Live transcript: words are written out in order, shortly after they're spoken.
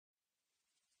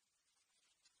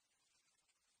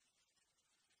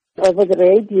over the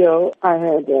radio, I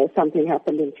heard something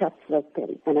happened in Chatsworth,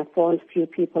 and I phoned a few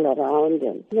people around,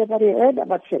 and nobody heard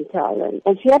about Chantal.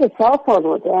 And she had a cell phone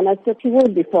with her, and I said, she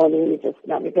wouldn't be phoning me just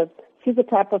now, because she's the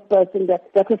type of person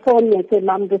that would phone me and say,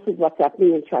 Mom, this is what's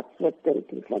happening in Chatsworth, and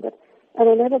things like that. And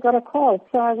I never got a call.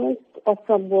 So I went off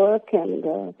from work and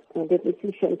didn't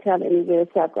see Chantal anywhere.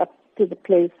 So I got to the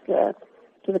place, to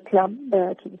the club,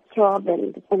 to the Throb.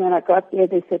 And when I got there,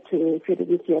 they said to me, if you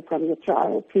didn't hear from your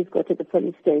child, please go to the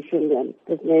police station. And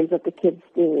there's names of the kids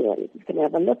there. And you can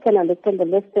have a look. And I looked on the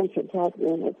list, and Chantal's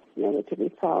name was nowhere to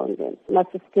be found. And my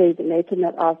sister, the matron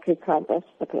at Arcade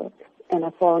Hospital. And I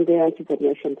found there, and she said,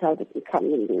 no, Chantal didn't come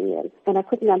in there. And I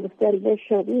couldn't understand where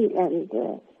she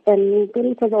was. And then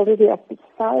it was already after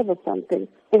 5 or something.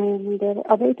 And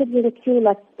I waited in the queue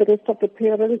like the rest of the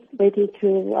parents, waiting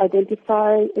to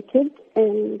identify the kids.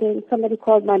 And then somebody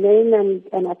called my name,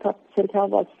 and I thought Chantal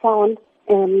was found.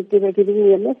 And they were giving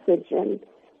me a message, and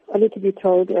only to be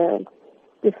told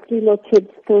there's 3 more kids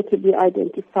still to be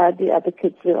identified. The other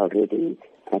kids were already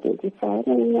identified.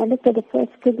 And I looked at the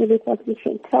first kid, and it wasn't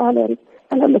Chantal.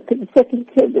 And I looked at the second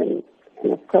kid, and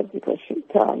of course it was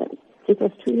Chantal. And it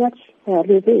was too much.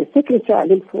 Losing a second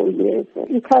child in 4 years.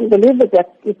 You can't believe it.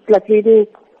 That it's like reading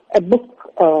a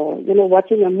book or,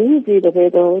 watching a movie, the way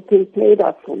the whole thing played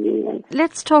out for me. And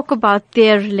let's talk about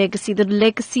their legacy, the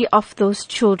legacy of those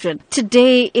children.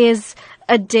 Today is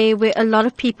a day where a lot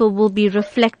of people will be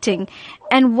reflecting.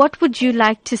 And what would you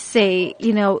like to say,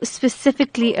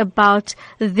 specifically about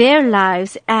their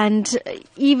lives and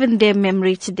even their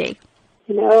memory today?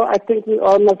 I think we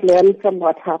all must learn from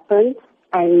what happened.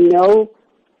 I know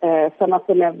some of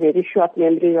them have very short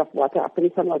memory of what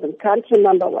happened. Some of them can't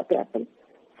remember what happened.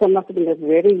 Some of them are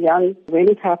very young when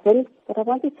it happened. But I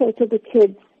want to say to the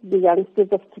kids, the youngsters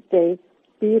of today,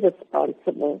 be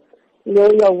responsible.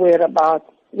 Know your whereabouts.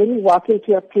 When you walk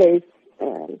into a place,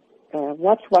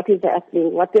 watch what is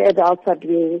happening, what the adults are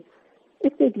doing.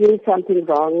 If they're doing something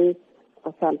wrong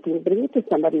or something, bring it to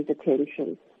somebody's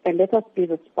attention. And let us be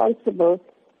responsible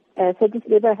so this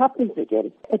never happens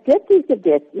again. A death is a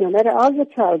death. No matter how your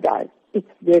child dies, it's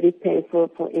very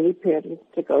painful for any parent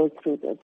to go through this.